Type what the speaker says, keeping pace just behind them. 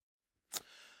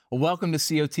Welcome to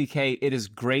COTK. It is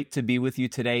great to be with you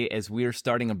today as we are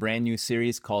starting a brand new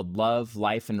series called Love,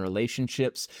 Life, and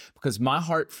Relationships. Because my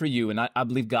heart for you, and I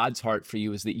believe God's heart for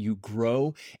you, is that you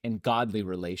grow in godly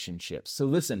relationships. So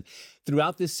listen,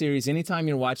 throughout this series, anytime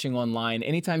you're watching online,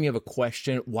 anytime you have a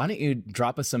question, why don't you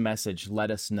drop us a message? Let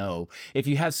us know. If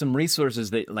you have some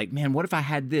resources that like, man, what if I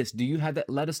had this? Do you have that?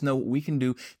 Let us know what we can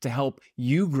do to help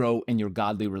you grow in your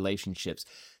godly relationships.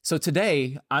 So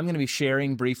today I'm going to be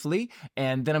sharing briefly,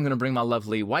 and then I'm going to bring my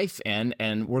lovely wife in,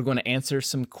 and we're going to answer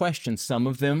some questions. Some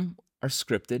of them are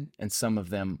scripted and some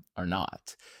of them are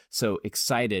not. So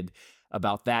excited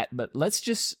about that. But let's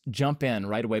just jump in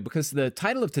right away because the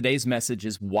title of today's message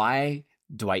is Why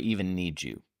Do I Even Need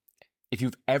You? If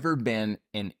you've ever been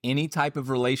in any type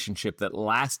of relationship that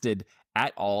lasted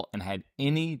at all and had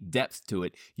any depth to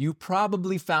it, you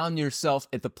probably found yourself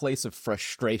at the place of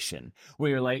frustration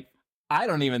where you're like, I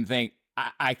don't even think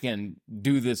I can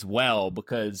do this well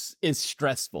because it's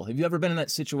stressful. Have you ever been in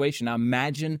that situation? I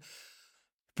imagine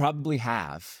probably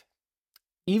have.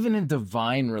 Even in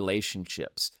divine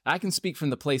relationships, I can speak from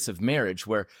the place of marriage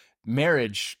where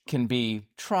marriage can be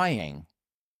trying,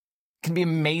 can be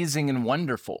amazing and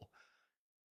wonderful.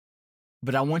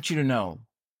 But I want you to know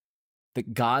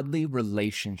that godly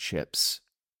relationships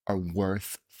are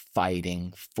worth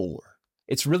fighting for.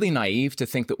 It's really naive to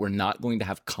think that we're not going to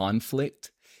have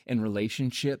conflict in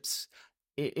relationships.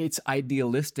 It's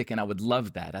idealistic, and I would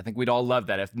love that. I think we'd all love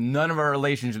that if none of our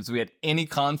relationships we had any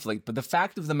conflict. But the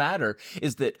fact of the matter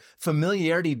is that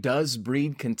familiarity does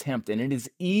breed contempt, and it is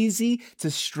easy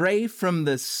to stray from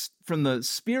the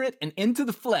spirit and into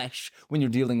the flesh when you're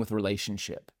dealing with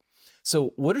relationship.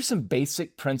 So what are some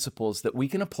basic principles that we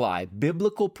can apply,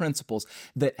 biblical principles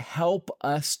that help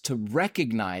us to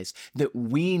recognize that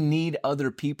we need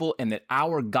other people and that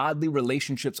our godly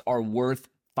relationships are worth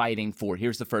fighting for?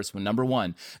 Here's the first one. Number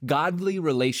one, godly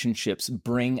relationships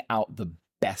bring out the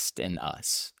best in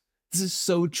us. This is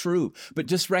so true, but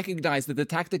just recognize that the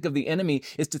tactic of the enemy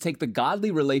is to take the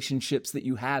godly relationships that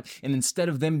you have, and instead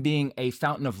of them being a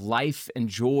fountain of life and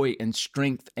joy and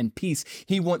strength and peace,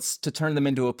 he wants to turn them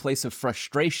into a place of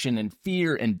frustration and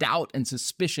fear and doubt and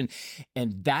suspicion,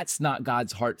 and that's not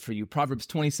God's heart for you. Proverbs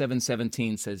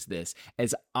 27:17 says this,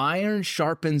 as iron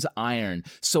sharpens iron,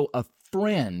 so a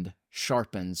friend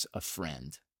sharpens a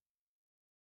friend.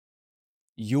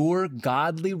 Your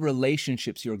godly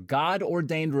relationships, your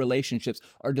God-ordained relationships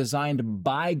are designed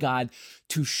by God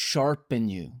to sharpen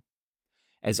you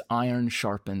as iron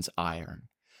sharpens iron.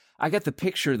 I got the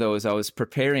picture, though, as I was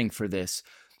preparing for this.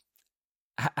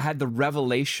 I had the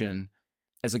revelation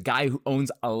as a guy who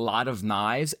owns a lot of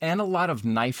knives and a lot of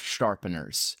knife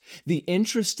sharpeners. The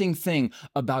interesting thing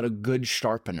about a good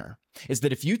sharpener is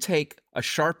that if you take a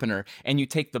sharpener and you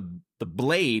take the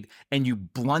blade and you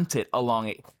blunt it along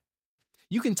it,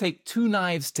 you can take two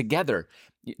knives together.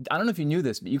 I don't know if you knew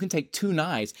this, but you can take two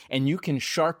knives and you can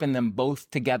sharpen them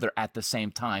both together at the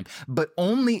same time, but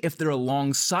only if they're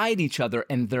alongside each other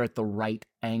and they're at the right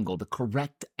angle, the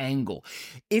correct angle.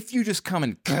 If you just come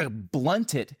and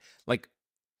blunt it, like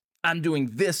I'm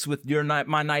doing this with your knife,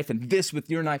 my knife, and this with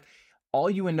your knife, all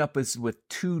you end up is with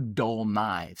two dull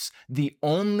knives. The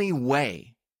only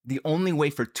way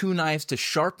for two knives to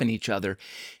sharpen each other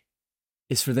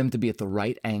is for them to be at the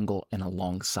right angle and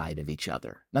alongside of each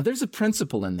other. Now, there's a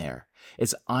principle in there.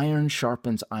 It's iron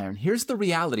sharpens iron. Here's the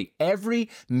reality. Every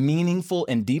meaningful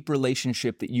and deep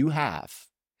relationship that you have,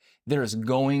 there is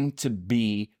going to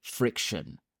be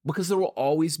friction because there will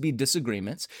always be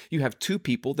disagreements. You have two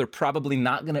people. They're probably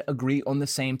not going to agree on the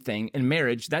same thing. In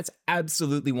marriage, that's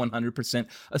absolutely 100%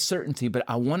 a certainty. But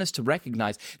I want us to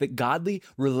recognize that godly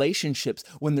relationships,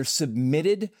 when they're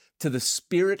submitted to the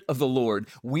Spirit of the Lord,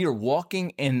 we are walking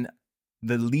in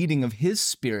the leading of His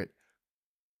Spirit.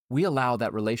 We allow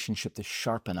that relationship to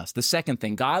sharpen us. The second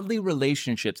thing, godly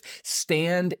relationships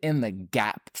stand in the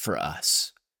gap for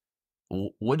us.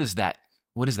 What does that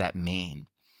mean?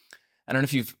 I don't know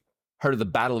if you've heard of the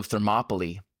Battle of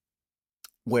Thermopylae,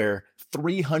 where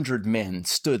 300 men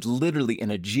stood literally in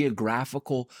a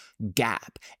geographical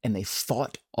gap and they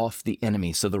fought off the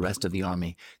enemy so the rest of the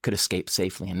army could escape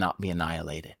safely and not be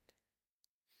annihilated.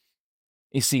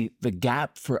 You see, the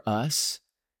gap for us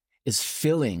is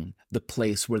filling the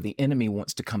place where the enemy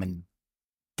wants to come and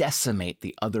decimate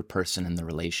the other person in the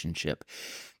relationship.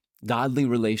 Godly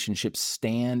relationships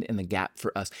stand in the gap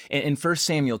for us. In 1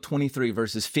 Samuel 23,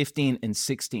 verses 15 and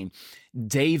 16,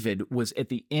 David was at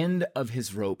the end of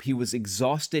his rope. He was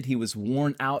exhausted. He was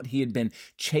worn out. He had been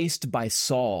chased by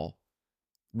Saul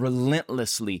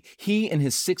relentlessly. He and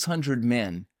his 600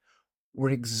 men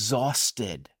were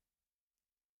exhausted.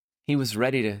 He was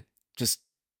ready to just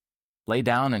lay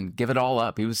down and give it all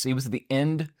up. He was at the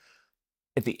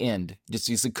end, just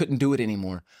he couldn't do it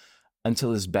anymore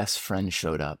until his best friend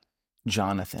showed up,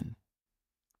 Jonathan.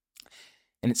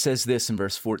 And it says this in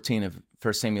verse 14 of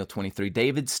 1 Samuel 23,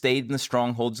 David stayed in the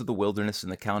strongholds of the wilderness in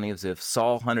the county of Ziph.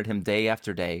 Saul hunted him day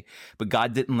after day, but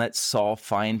God didn't let Saul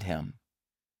find him.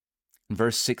 In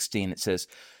verse 16, it says,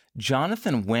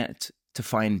 Jonathan went to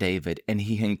find David, and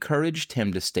he encouraged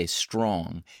him to stay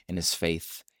strong in his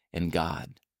faith in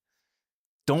God.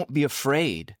 Don't be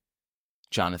afraid,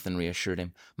 Jonathan reassured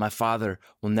him. My father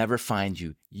will never find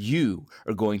you. You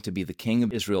are going to be the king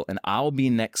of Israel, and I'll be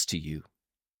next to you,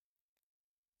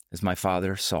 as my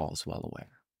father Saul is well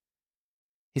aware.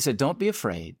 He said, don't be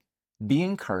afraid, be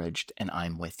encouraged, and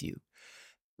I'm with you.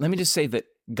 Let me just say that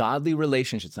godly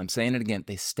relationships, I'm saying it again,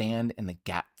 they stand in the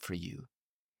gap for you.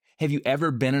 Have you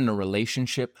ever been in a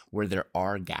relationship where there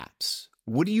are gaps?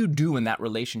 What do you do in that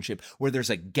relationship where there's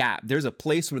a gap? There's a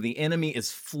place where the enemy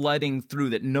is flooding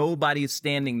through, that nobody is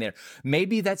standing there.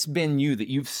 Maybe that's been you, that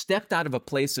you've stepped out of a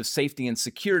place of safety and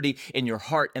security in your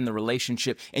heart and the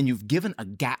relationship, and you've given a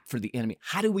gap for the enemy.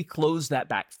 How do we close that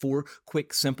back? 4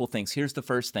 quick, simple things. Here's the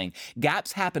first thing.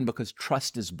 Gaps happen because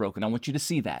trust is broken. I want you to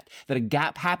see that a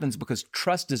gap happens because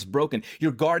trust is broken.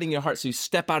 You're guarding your heart, so you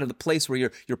step out of the place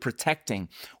where you're protecting.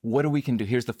 What do we can do?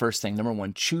 Here's the first thing. Number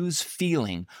 1, choose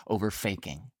feeling over faking.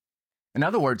 In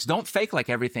other words, don't fake like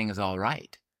everything is all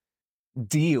right.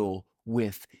 Deal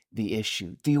with the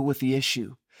issue. Deal with the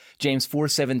issue. James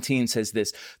 4:17 says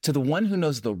this, to the one who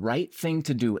knows the right thing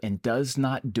to do and does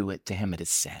not do it, to him it is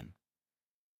sin.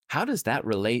 How does that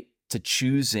relate to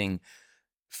choosing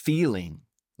feeling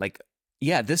like,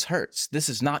 yeah, this hurts, this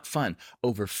is not fun,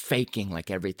 over faking like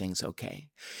everything's okay?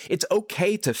 It's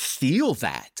okay to feel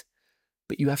that,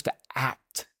 but you have to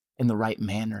act in the right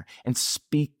manner and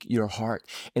speak your heart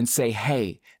and say,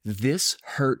 hey, this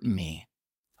hurt me.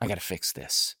 I got to fix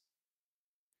this.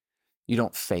 You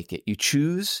don't fake it. You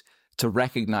choose to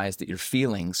recognize that your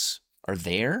feelings are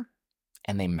there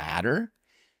and they matter,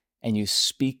 and you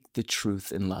speak the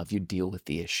truth in love. You deal with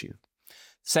the issue.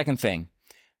 Second thing,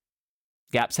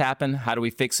 gaps happen. How do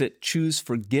we fix it? Choose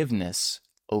forgiveness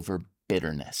over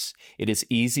bitterness. It is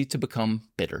easy to become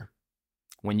bitter.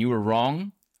 When you are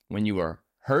wrong, when you are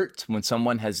hurt, when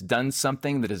someone has done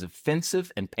something that is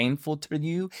offensive and painful to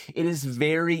you, it is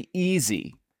very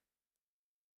easy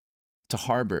to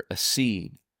harbor a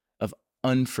seed of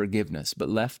unforgiveness, but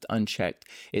left unchecked,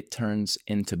 it turns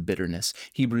into bitterness.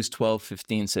 Hebrews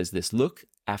 12:15 says this, look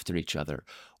after each other.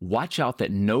 Watch out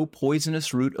that no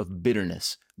poisonous root of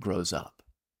bitterness grows up.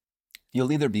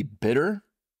 You'll either be bitter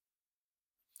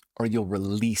or you'll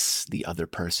release the other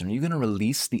person. Are you going to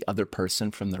release the other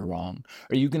person from their wrong?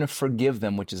 Are you going to forgive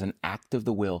them, which is an act of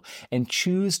the will, and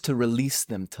choose to release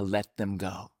them, to let them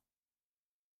go?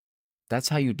 That's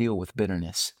how you deal with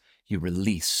bitterness. You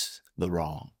release the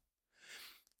wrong.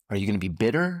 Are you going to be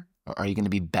bitter or are you going to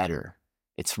be better?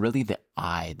 It's really the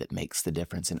I that makes the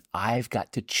difference. And I've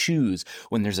got to choose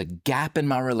when there's a gap in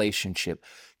my relationship,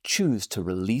 choose to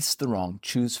release the wrong,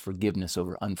 choose forgiveness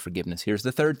over unforgiveness. Here's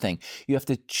the third thing. You have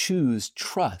to choose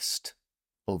trust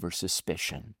over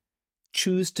suspicion.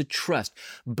 Choose to trust.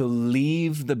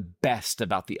 Believe the best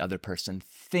about the other person.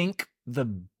 Think the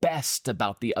best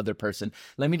about the other person.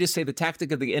 Let me just say, the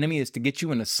tactic of the enemy is to get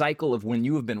you in a cycle of when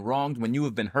you have been wronged, when you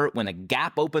have been hurt, when a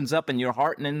gap opens up in your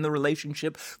heart and in the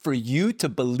relationship, for you to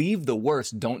believe the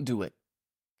worst. Don't do it.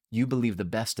 You believe the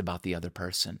best about the other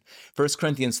person. 1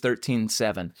 Corinthians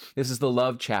 13:7. This is the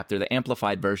love chapter. The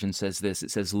Amplified Version says this. It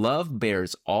says, love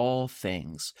bears all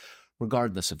things,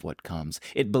 regardless of what comes.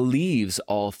 It believes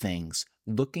all things,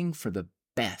 looking for the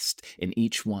best in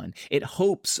each one. It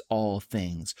hopes all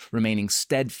things, remaining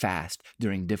steadfast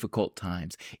during difficult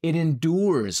times. It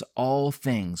endures all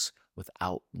things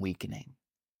without weakening.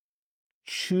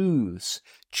 Choose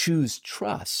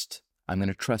trust. I'm going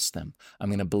to trust them. I'm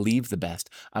going to believe the best.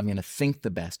 I'm going to think the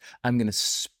best. I'm going to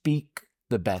speak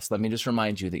the best. Let me just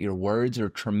remind you that your words are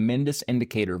a tremendous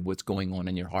indicator of what's going on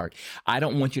in your heart. I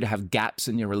don't want you to have gaps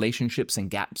in your relationships and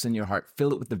gaps in your heart.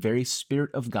 Fill it with the very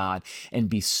Spirit of God and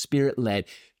be Spirit-led.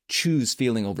 Choose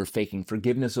feeling over faking,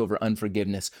 forgiveness over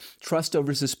unforgiveness, trust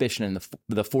over suspicion. And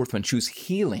the fourth one, choose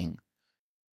healing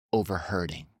over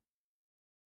hurting.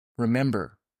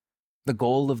 Remember, the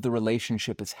goal of the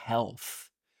relationship is health.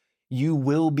 You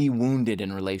will be wounded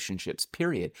in relationships,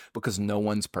 period, because no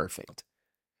one's perfect.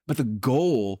 But the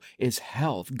goal is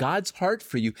health. God's heart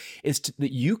for you is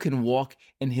that you can walk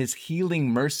in his healing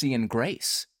mercy and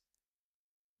grace.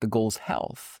 The goal's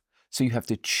health. So you have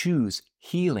to choose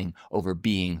healing over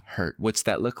being hurt. What's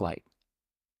that look like?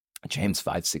 James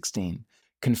 5:16.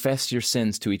 Confess your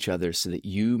sins to each other so that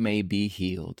you may be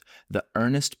healed. The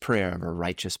earnest prayer of a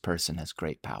righteous person has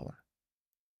great power.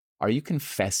 Are you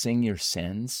confessing your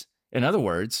sins? In other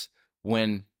words,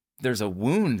 when there's a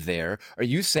wound there, are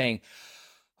you saying,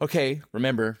 okay,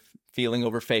 remember, feeling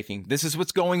over faking, this is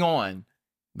what's going on,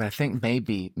 but I think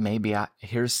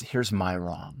here's my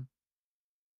wrong.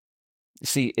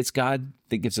 See, it's God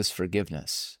that gives us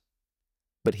forgiveness,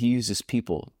 but he uses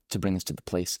people to bring us to the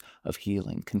place of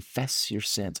healing. Confess your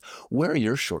sins. Where are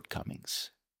your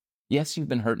shortcomings? Yes, you've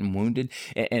been hurt and wounded,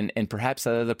 and perhaps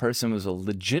that other person was a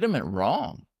legitimate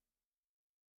wrong,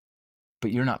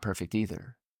 but you're not perfect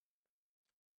either.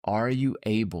 Are you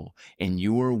able in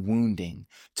your wounding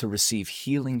to receive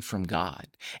healing from God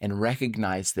and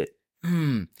recognize that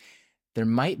there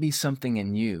might be something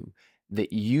in you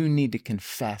that you need to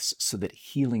confess so that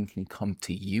healing can come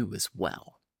to you as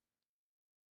well?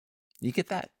 You get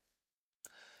that?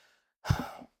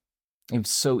 It was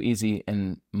so easy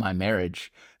in my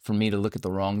marriage for me to look at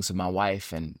the wrongs of my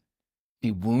wife and be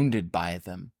wounded by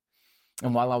them.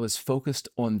 And while I was focused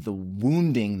on the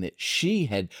wounding that she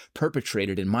had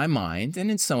perpetrated in my mind,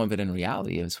 and in some of it in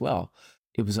reality as well,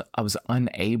 I was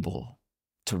unable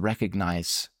to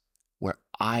recognize where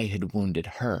I had wounded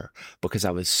her because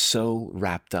I was so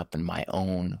wrapped up in my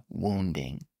own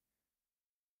wounding.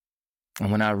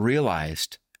 And when I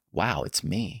realized, wow, it's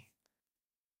me,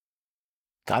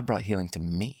 God brought healing to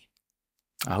me.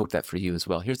 I hope that for you as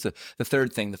well. Here's the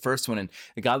third thing. The first one, in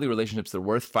the godly relationships that are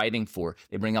worth fighting for.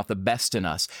 They bring out the best in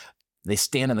us. They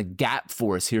stand in the gap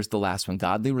for us. Here's the last one.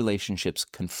 Godly relationships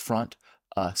confront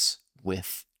us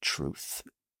with truth.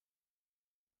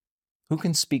 Who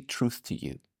can speak truth to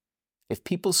you? If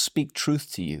people speak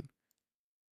truth to you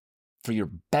for your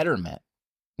betterment,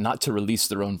 not to release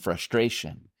their own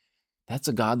frustration, that's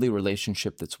a godly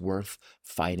relationship that's worth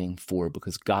fighting for,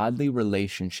 because godly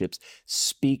relationships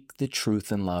speak the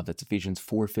truth in love. That's Ephesians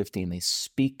 4:15. They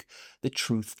speak the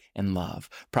truth in love.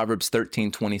 Proverbs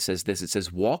 13:20 says this. It says,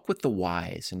 walk with the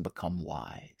wise and become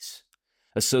wise.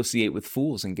 Associate with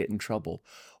fools and get in trouble.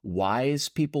 Wise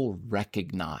people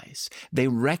recognize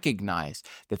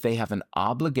that they have an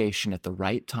obligation at the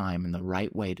right time and the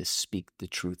right way to speak the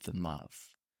truth in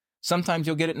love. Sometimes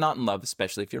you'll get it not in love,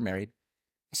 especially if you're married.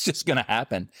 It's just going to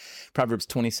happen. Proverbs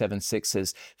 27:6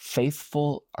 says,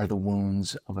 faithful are the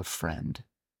wounds of a friend,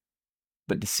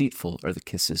 but deceitful are the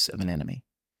kisses of an enemy.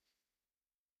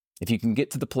 If you can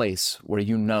get to the place where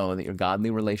you know that your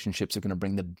godly relationships are going to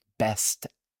bring the best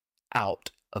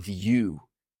out of you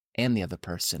and the other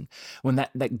person, when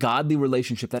that godly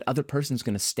relationship, that other person's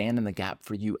going to stand in the gap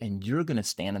for you and you're going to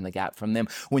stand in the gap from them.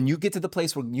 When you get to the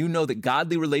place where you know that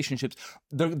godly relationships,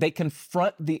 they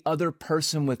confront the other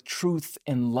person with truth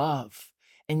and love.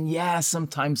 And yeah,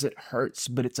 sometimes it hurts,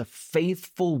 but it's a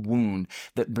faithful wound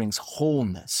that brings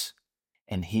wholeness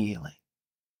and healing.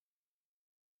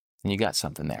 And you got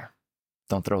something there.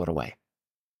 Don't throw it away.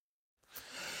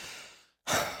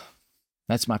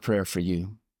 That's my prayer for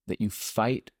you, that you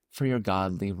fight for your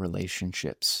godly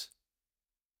relationships.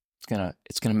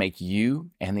 It's gonna make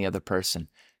you and the other person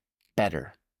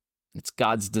better. It's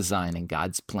God's design and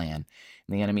God's plan,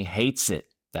 and the enemy hates it.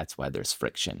 That's why there's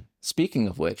friction. Speaking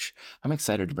of which, I'm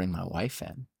excited to bring my wife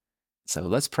in. So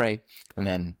let's pray, and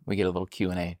then we get a little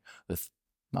Q&A with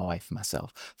my wife and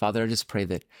myself. Father, I just pray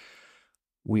that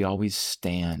we always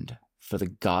stand for the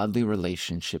godly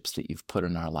relationships that you've put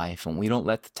in our life. And we don't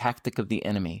let the tactic of the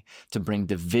enemy to bring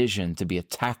division to be a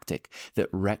tactic that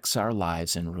wrecks our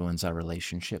lives and ruins our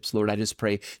relationships. Lord, I just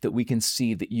pray that we can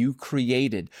see that you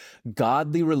created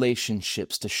godly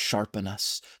relationships to sharpen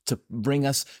us, to bring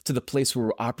us to the place where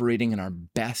we're operating in our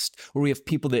best, where we have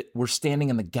people that we're standing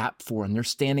in the gap for, and they're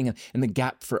standing in the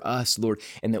gap for us, Lord,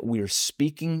 and that we are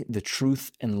speaking the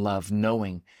truth in love,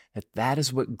 knowing that that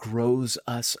is what grows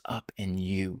us up in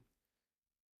you.